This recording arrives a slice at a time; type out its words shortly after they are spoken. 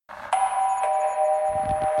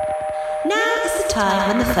time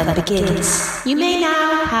when the fun begins. You may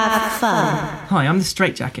now have fun. Hi, I'm the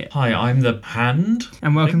Straitjacket. Hi, I'm the Hand.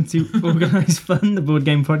 And welcome to Organised Fun, the board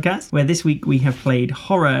game podcast, where this week we have played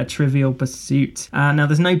Horror Trivial Pursuit. Now,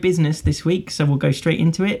 there's no business this week, so we'll go straight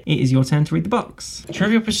into it. It is your turn to read the box.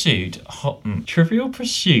 Trivial Pursuit. Trivial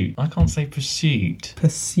Pursuit. I can't say pursuit.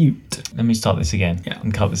 Pursuit. Let me start this again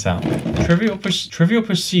and cut this out. Trivial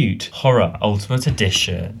Pursuit. Horror Ultimate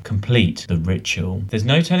Edition. Complete the ritual. There's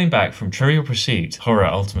no turning back from Trivial Pursuit. Horror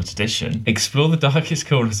Ultimate Edition. Explore the darkest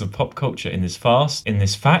corners of pop culture in this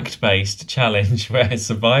fact-based challenge where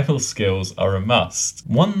survival skills are a must.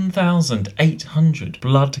 1,800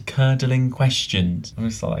 blood-curdling questions. I'm going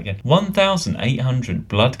to start that again. 1,800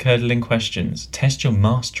 blood-curdling questions. Test your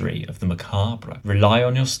mastery of the macabre. Rely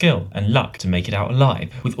on your skill and luck to make it out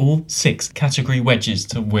alive, with all 6 category wedges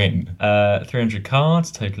to win. 300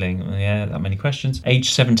 cards, totaling, that many questions. Age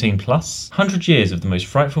 17 plus. 100 years of the most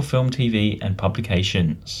frightful film, TV, and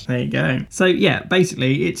publications. There you go. So, yeah,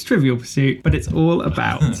 basically, it's Trivial Pursuit, but it's all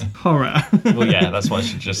about horror. Well, yeah, that's what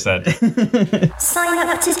she just said. Sign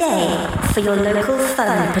up today for your local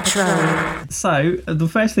fun patrol. So, the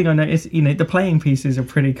first thing I noticed, the playing pieces are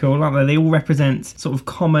pretty cool, aren't they? They all represent sort of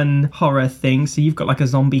common horror things. So you've got like a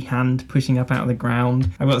zombie hand pushing up out of the ground.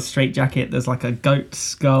 I've got a straitjacket. There's like a goat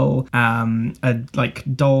skull, a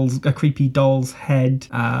creepy doll's head,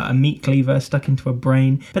 a meat cleaver stuck into a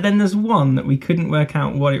brain. But then there's one that we couldn't work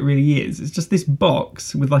out what it really is. It's just this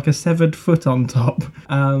box with like a severed foot on top.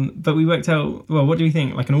 But we worked out, well, what do you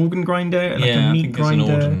think? Like an organ grinder? Like a meat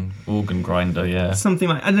grinder? It's an organ grinder, yeah. Something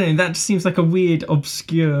like, I don't know, that just seems like a weird,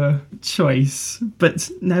 obscure choice. But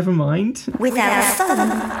never mind. Without fun,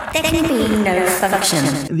 there can be no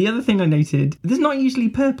function. The other thing I noted, there's not usually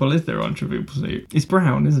purple, is there, on Trivial Pursuit? It's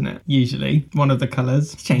brown, isn't it? Usually. One of the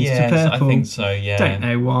colours. It's changed to purple. I think so, yeah. Don't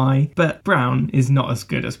know why. But brown is not as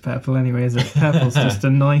good as purple anyway, is it? Purple's just a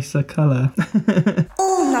nicer colour.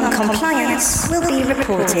 All non-compliance will be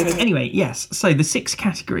reported. Anyway, yes. So the 6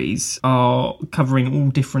 categories are covering all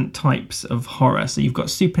different types of horror. So you've got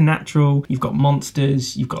supernatural, you've got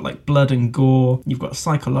monsters, you've got like blood and gore, you've got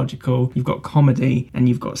psychological, you've got comedy, and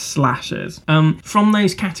you've got slashers. From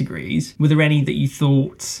those categories, were there any that you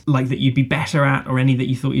thought like that you'd be better at, or any that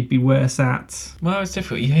you thought you'd be worse at? Well, it's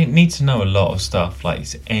difficult. You need to know a lot of stuff, like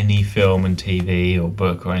any film and TV or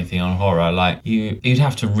book or anything on horror. Like you'd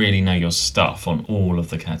have to really know your stuff on all of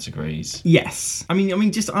the categories. Yes. I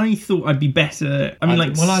mean, just I thought I'd be better. I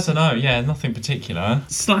don't know. Yeah, nothing particular.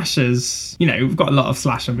 Slashers. We've got a lot of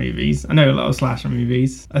slasher movies. I know a lot of slasher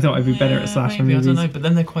movies. I thought I'd be better at slasher movies. I don't know, but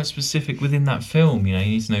then they're quite specific within that film. You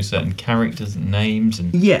need to know certain characters and names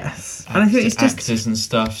and and I think it's just actors and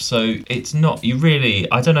stuff. So it's not you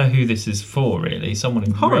really. I don't know who this is for. Really, someone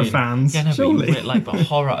in horror fans. Yeah, no, surely. But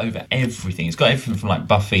horror over everything. It's got everything from like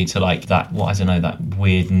Buffy to like that. That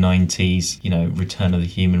weird 90s. Return of the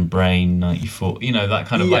Human Brain, 94. That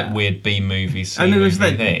kind of like weird B movie. And there was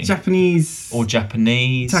that thing. Japanese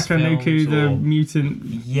Takanoko, the mutant.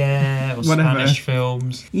 Yeah, or whatever. Spanish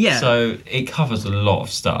films. Yeah. So it covers a lot of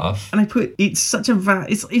stuff. And I put it's such a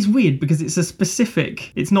it's weird because it's a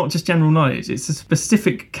specific. It's not just general knowledge. It's a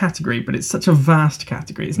specific category, but it's such a vast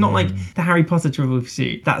category. It's not like the Harry Potter Trivial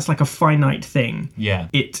Pursuit. That's like a finite thing. Yeah.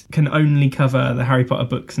 It can only cover the Harry Potter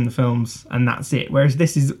books and the films, and that's it. Whereas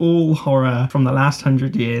this is all horror from the last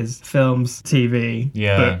 100 years. Films, TV,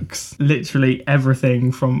 books, literally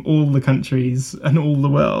everything from all the countries and all the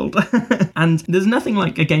world. And there's nothing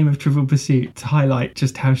like a game of Trivial Pursuit to highlight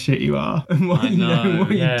just how shit you are and what you know and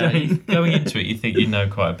what you don't. Going into it, you think you know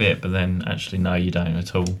quite a bit, but then actually, no, you don't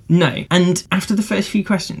at all. No. And after the first few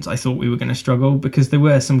questions, I thought we were going to struggle because there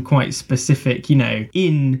were some quite specific,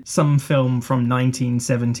 in some film from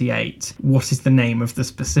 1978, what is the name of the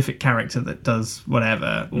specific character that does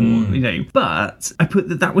whatever, or, But I put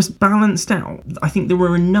that was balanced out. I think there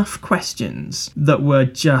were enough questions that were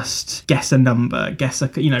just guess a number, guess a,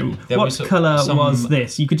 what colour was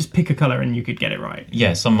this? You could just pick a colour and you could get it right.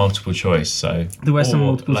 Yeah, some multiple choice. So there were some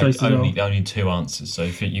multiple choice as well. Only 2 answers, so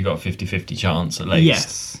if you got a 50-50 chance at least.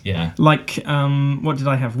 Yes. Yeah. Like, what did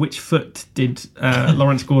I have? Which foot did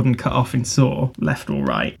Lawrence Gordon cut off in Saw, left or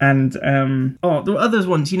right? And there were other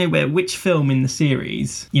ones, where which film in the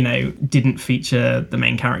series, didn't feature the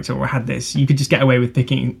main character or had this. You could just get away with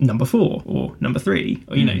picking number 4 or number 3,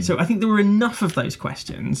 or So I think there were enough of those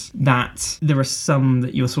questions that there are some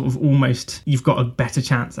that you're sort of you've got a better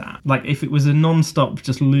chance at. Like if it was a non-stop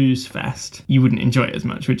just lose fest, you wouldn't enjoy it as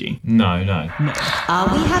much, would you? No. Are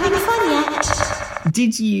we having fun yet?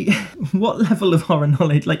 Did you... What level of horror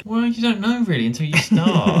knowledge? Like, Well, you don't know really until you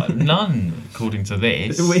start. None, according to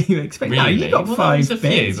this. were you expecting? No, Really? you got Well, five there was a few,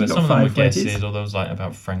 bits. but You some got of them were five wedges. guesses, or there was like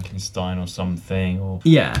about Frankenstein or something, or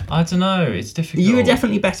Yeah. I don't know. It's difficult. You were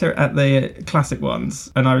definitely better at the classic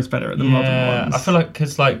ones, and I was better at the modern ones. I feel like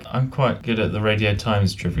because like I'm quite good at the Radio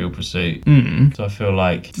Times Trivial Pursuit, so I feel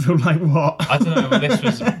like Feel like what? I don't know. But this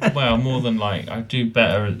was more than like I do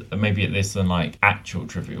better maybe at this than like actual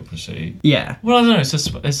Trivial Pursuit. Yeah. Well, I don't know.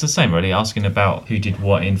 It's the same really. Asking about who did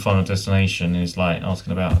what in Final Destination is like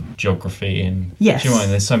asking about geography and Yes. Do you know what I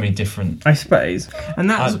mean? There's so many different. I suppose. And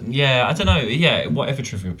that's... I don't know. Yeah, whatever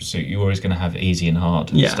Trivial Pursuit, you're always going to have easy and hard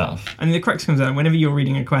stuff. I mean, the crux comes out whenever you're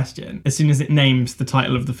reading a question, as soon as it names the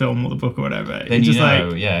title of the film or the book or whatever, Then it's you just know,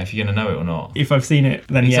 like, if you're going to know it or not. if I've seen it,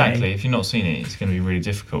 then Exactly. yay. If you've not seen it, it's going to be really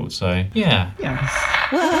difficult. So, yeah. Yeah.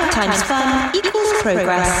 Work times fun equals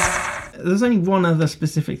progress. There's only one other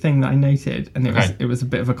specific thing that I noted, and it was a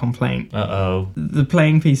bit of a complaint. Uh-oh. The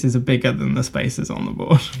playing pieces are bigger than the spaces on the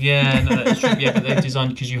board. Yeah, no, that's true. Yeah, but they're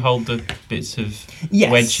designed because you hold the bits of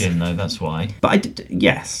Yes. wedge in, though. That's why. But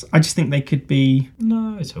I just think they could be...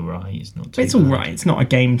 No, it's all right. It's not too It's all bad. right. It's not a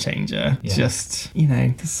game changer. Yeah. Just,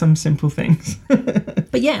 there's some simple things.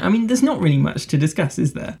 But yeah, I mean, there's not really much to discuss,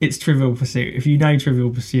 is there? It's Trivial Pursuit. If you know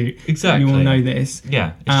Trivial Pursuit, Exactly. you will know this.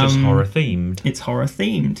 Yeah, it's just horror themed. It's horror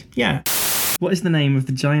themed. Yeah. What is the name of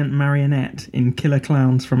the giant marionette in Killer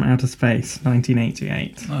Clowns from Outer Space,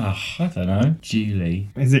 1988? Oh, I don't know. Julie.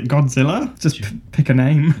 Is it Godzilla? Just pick a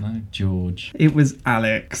name. No, George. It was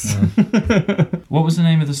Alex. What was the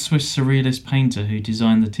name of the Swiss surrealist painter who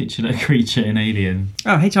designed the titular creature in Alien?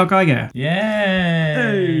 Oh, H.R. Geiger.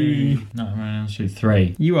 Yay! Hey. No, I'm running on to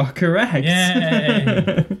 3. You are correct.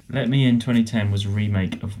 Yay! Let Me In 2010 was a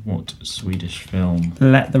remake of what Swedish film?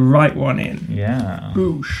 Let the right one in. Yeah.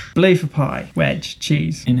 Boosh. Blue for pie. Wedge.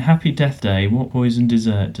 Cheese. In Happy Death Day, what poison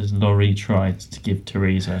dessert does Laurie try to give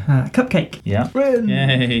Teresa? Cupcake. Yeah. Win.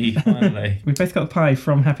 Yay, finally. We both got the pie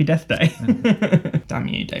from Happy Death Day. Damn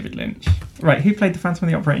you, David Lynch. Right, who played the Phantom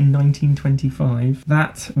of the Opera in 1925?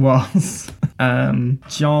 That was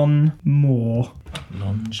John Moore.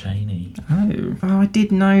 Lon Chaney. Oh, I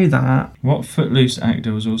did know that. What Footloose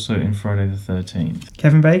actor was also in Friday the 13th?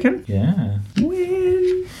 Kevin Bacon? Yeah.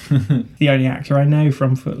 Win. The only actor I know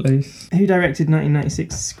from Footloose. Who directed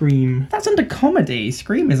 1996 Scream? That's under comedy.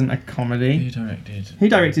 Scream isn't a comedy. Who directed? Who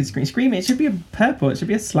directed Scream? Scream, it should be a purple. It should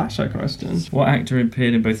be a slasher question. What actor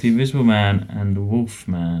appeared in both The Invisible Man and The Wolf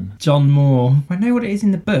Man? John Moore. I know what it is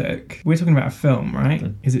in the book. We're talking about a film, right?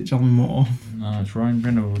 Is it John Moore? No, it's Ryan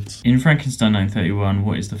Reynolds. In Frankenstein 931,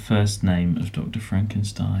 what is the first name of Dr.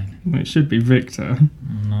 Frankenstein? Well, it should be Victor.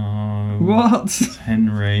 No. What? It's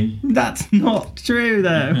Henry. That's not true,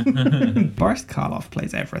 though. Boris Karloff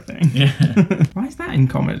plays everything. Yeah. Why is that in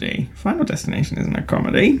comedy? Final Destination isn't a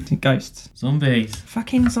comedy. It's ghosts. Zombies.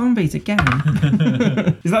 Fucking zombies again.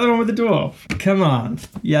 Is that the one with the dwarf? Come on.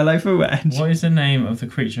 Yellow for wedge. What is the name of the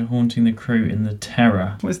creature haunting the crew in The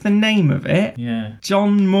Terror? What's the name of it? Yeah.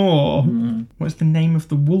 John Moore. What's the name of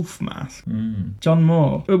the wolf mask? John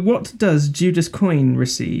Moore. What does Judas Coyne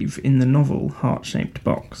receive in the novel Heart-Shaped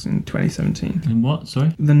Box in 2017? In what?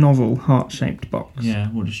 Sorry? The novel Heart-Shaped Box. Yeah,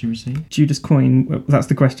 what does she receive? Judas Coyne. Well, that's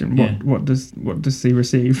the question. Yeah. What does he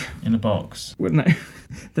receive? In a box. Well, no.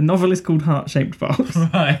 The novel is called Heart-Shaped Box.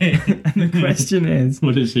 Right. And the question is,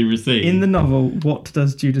 What does she receive? in the novel, what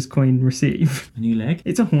does Judas Coyne receive? A new leg?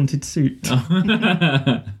 It's a haunted suit.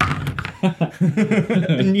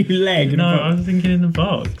 A new leg. No, I was thinking in the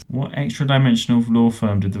box. What extra-dimensional law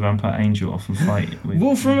firm did the vampire angel often fight with?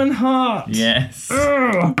 Wolfram and Hart. Yes.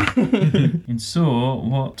 Ugh. In Saw,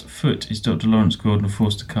 what foot is Dr. Lawrence Gordon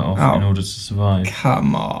forced to cut off Oh. in order to survive?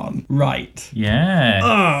 Come on. Right. Yeah.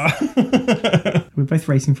 Ugh. We're both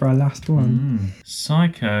racing for our last one.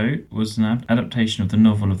 Psycho was an adaptation of the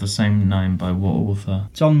novel of the same name by what author?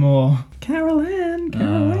 John Moore. Carol Ann.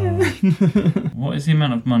 What is the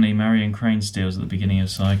amount of money Marion Crane steals at the beginning of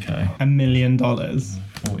Psycho? $1 million.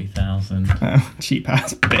 40,000. Oh, cheap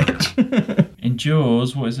ass bitch. In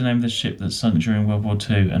Jaws, what is the name of the ship that sunk during World War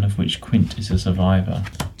II and of which Quint is a survivor?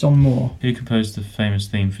 John Moore. Who composed the famous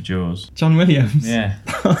theme for Jaws? John Williams. Yeah.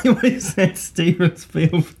 I always said Steven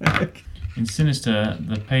Spielberg. In Sinister,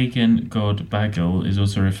 the pagan god Bagel is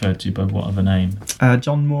also referred to by what other name?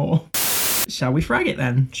 John Moore. shall we frag it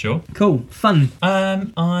then? Sure. Cool. Fun.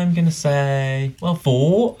 I'm gonna say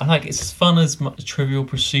 4. I like it's as fun as much Trivial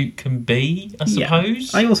Pursuit can be, I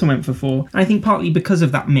suppose. Yeah. I also went for 4. I think partly because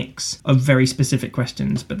of that mix of very specific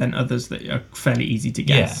questions, but then others that are fairly easy to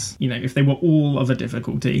guess. You know, if they were all of a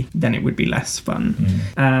difficulty, then it would be less fun.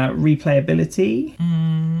 Replayability.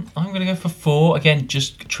 I'm going to go for 4. Again,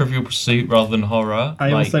 just Trivial Pursuit rather than horror.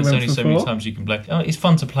 I also there's went only for so 4. many times you can play. Oh, it's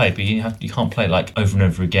fun to play, but you can't play it like over and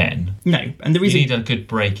over again. No, and the You reason need a good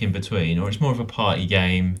break in between, or it's more of a party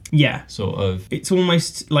game. Yeah. Sort of. It's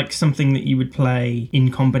almost like something that you would play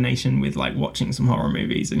in combination with like watching some horror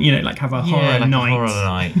movies and, you know, like have a horror like night. a horror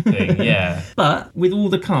night thing, yeah. But with all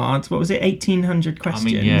the cards, what was it, 1,800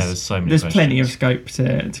 questions? I mean, yeah, there's so many There's questions. plenty of scope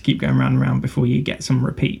to keep going round and round before you get some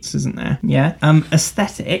repeats, isn't there? Yeah.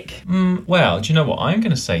 Aesthetic. Well, do you know what? I'm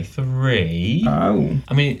going to say 3. Oh.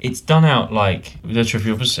 I mean, it's done out like with a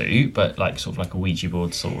Trivial Pursuit, but like sort of like a Ouija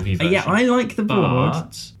board sort of version. Yeah, I like the board.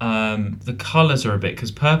 But the colours are a bit,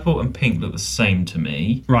 because purple and pink look the same to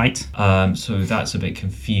me. Right. So that's a bit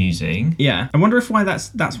confusing. Yeah. I wonder if why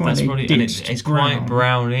that's why they probably, ditched and it's brown. quite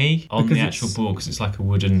browny on Because the actual it's- board because it's like a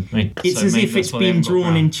wooden. It's as if it's been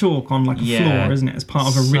drawn in chalk on like a floor, isn't it? As part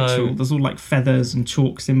of a So- ritual. There's all like feathers and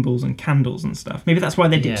chalk symbols and candles and stuff. Maybe that's why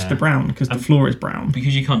they ditched Yeah. the brown, because the floor is brown.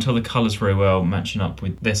 Because you can't tell the colours very well matching up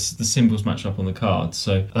with this, the symbols match up on the cards.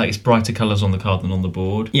 So like it's brighter colours on the card than on the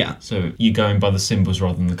board. Yeah. So you're going by the symbols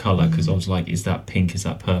rather than the colour, because I was like, is that pink? Is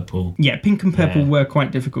that purple? Yeah, pink and purple Yeah. were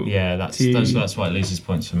quite difficult. Yeah, that's why it loses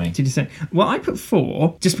points for me. To discern. Well, I put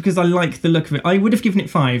 4 just because I like the look of it. I would have given it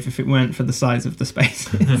 5 if it weren't for the size of the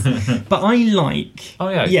spaces. But I like. Oh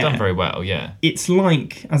yeah, it's done very well. Yeah. It's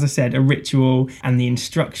like, as I said, a ritual, and the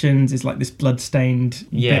instructions is like this blood-stained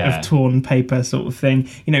bit Yeah. of torn paper sort of thing.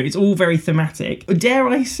 You know, it's all very thematic. Dare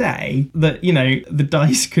I say that, you know, the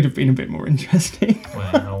dice could have been a bit more interesting.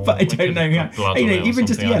 Well, But I don't know how. You know, even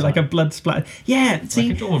just like a blood splatter. Yeah, see,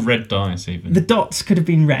 Like a draw red dice even. the dots could have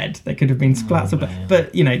been red. They could have been splats.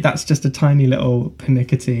 But you know, that's just a tiny little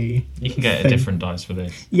pernickety. You can get thing. a different dice for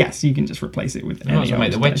this. Yes, you can just replace it with You might as any well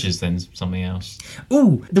make the old dice. wedges then something else.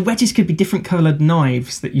 Ooh, the wedges could be different coloured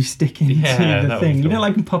knives that you stick into Yeah, the that would thing. be You know, cool.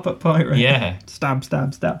 like in Pop-Up Pyro. Yeah. Stab,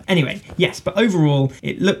 stab, stab. Anyway, yes, but overall,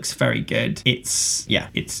 it looks very good. It's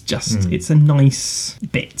just, it's a nice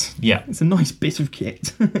bit. Yeah. It's a nice bit of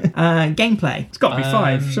kit. Gameplay. It's got to be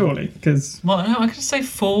 5, surely, because... Well, no, I'm going to say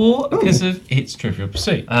 4 because of its Trivial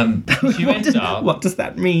Pursuit. You end up. What does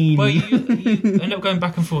that mean? Well, you end up going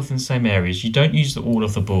back and forth in the same areas. You don't use all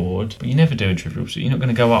of the board, but you never do in Trivial Pursuit. You're not going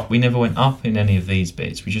to go up. We never went up in any of these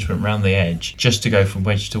bits. We just went round the edge just to go from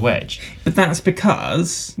wedge to wedge. But that's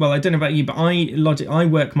because, well, I don't know about you, but I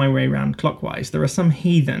work my way around clockwise. There are some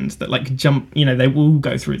heathens that like jump, you know, they will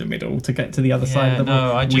go through the middle to get to the other side of the board.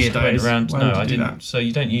 No, I just went Weirdos. around. Why No, would you I do didn't. that? So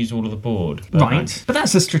you don't use all of the board. But Right. But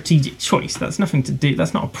that's a strategic choice. That's nothing to do,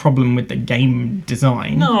 that's not a problem with the game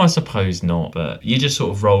design. No, I suppose not. But you're just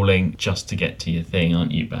sort of rolling just to get to your thing,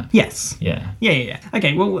 aren't you, Beth? Yes. Yeah. Yeah.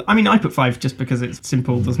 Okay, well, I mean, I put 5 just because it's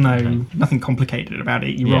simple. There's nothing complicated about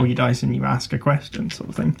it. You roll your dice and you ask a question, sort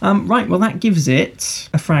of thing. Right, well, that gives it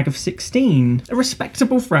a frag of 16. A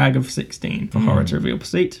respectable frag of 16 for Horror Trivial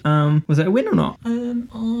Pursuit. Was it a win or not?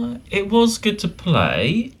 It was good to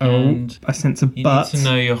play. And I sense a you but. need to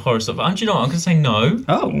know your horror stuff. And do you know what? I'm going to say no.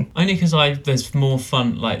 Oh. Only because there's more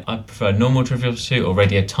fun. Like I prefer normal Trivial Pursuit or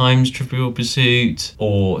Radio Times Trivial Pursuit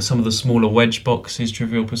or some of the smaller wedge boxes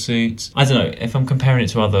Trivial Pursuits. I don't know if I'm comparing it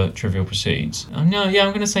to other Trivial Pursuits. I'm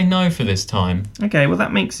going to say no for this time. Okay, well,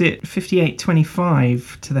 that makes it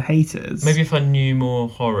 58-25 to the haters. Maybe if I knew more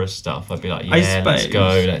horror stuff, I'd be like, I yeah, let's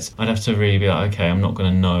suppose. go. I'd have to really be like, okay, I'm not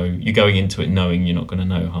going to know. You're going into it knowing you're not going to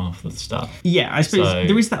know half the stuff. Yeah, I suppose So-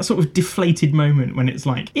 there is that sort of deflated moment when it's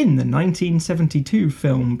like, in the 1972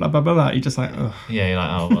 film, blah, blah, blah, blah. You're just like, ugh. Yeah, you're like,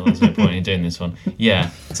 oh, well, there's no point in doing this one. Yeah,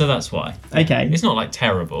 so that's why. Okay. It's not like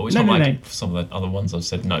terrible. It's No, not no, like no. some of the other ones I've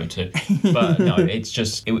said no to. But no, it's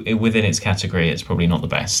just within its category, it's probably not the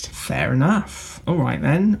best. Fair enough. All right,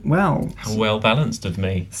 then. Well, How well balanced of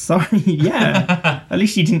me. sorry, yeah. At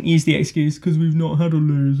least you didn't use the excuse because we've not had a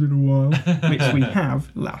lose in a while, which we have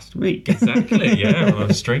last week. Exactly, yeah, I'm on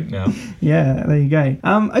a streak now. Yeah, there you go.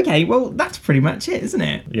 Okay, well, that's pretty much it, isn't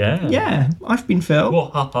it? Yeah. Yeah, I've been Phil.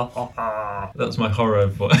 That was my horror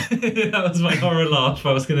that was my horror laugh.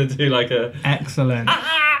 I was going to do like a... Excellent.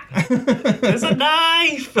 There's a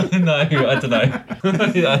knife! No, I don't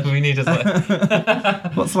know. We need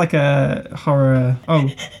to... What's like a horror... Oh.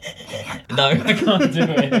 No, I can't do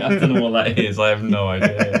it. I don't know what that is. I have no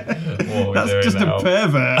idea what we're That's doing just now. a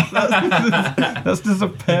pervert. That's just a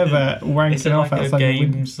pervert wanking Is it off like a outside the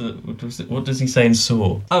window. games? What does he say in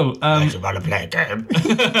Saw? Oh, You want to play a game?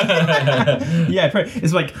 yeah,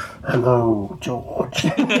 it's like, hello, George.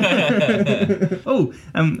 Oh,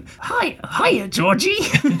 hiya, Georgie.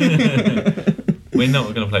 We're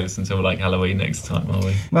not going to play this until like Halloween next time, are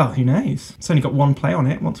we? Well, who knows? It's only got one play on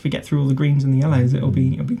it. Once we get through all the greens and the yellows, it'll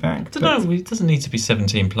be back. I don't know. It doesn't need to be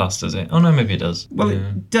 17 plus, does it? Oh no, maybe it does. Well,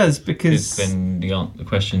 it does because then the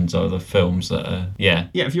questions are the films that are yeah.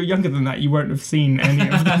 Yeah, if you're younger than that, you won't have seen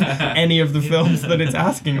any of the films that it's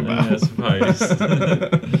asking about. I suppose.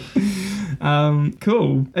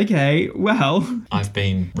 Cool. Okay, well. I've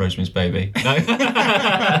been Rosemary's Baby. No.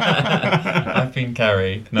 I've been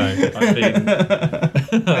Carrie. No, I've been...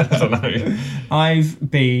 I don't know. I've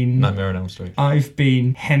been... Nightmare on Elm Street. I've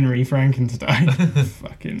been Henry Frankenstein.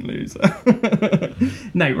 Fucking loser.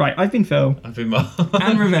 No, right, I've been Phil. I've been Mark.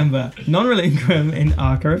 And remember, non-relinquum in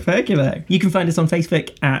Arca of Hercule. You can find us on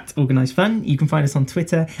Facebook at Organised Fun. You can find us on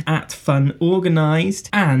Twitter at Fun Organised.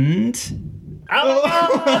 And...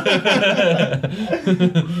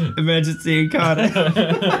 Emergency incarnate.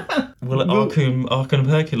 Will Arkham of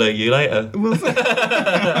Hercule you later? Whatever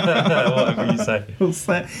you say. We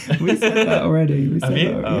said that already. Have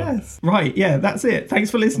you? That, oh. Yes. Right, yeah, that's it. Thanks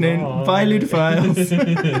for listening. Oh. Bye, ludophiles.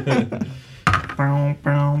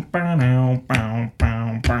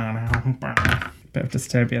 Bit of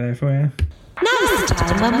Disturbia there for you. Now's the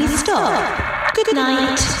time when we stop. Good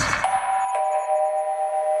night.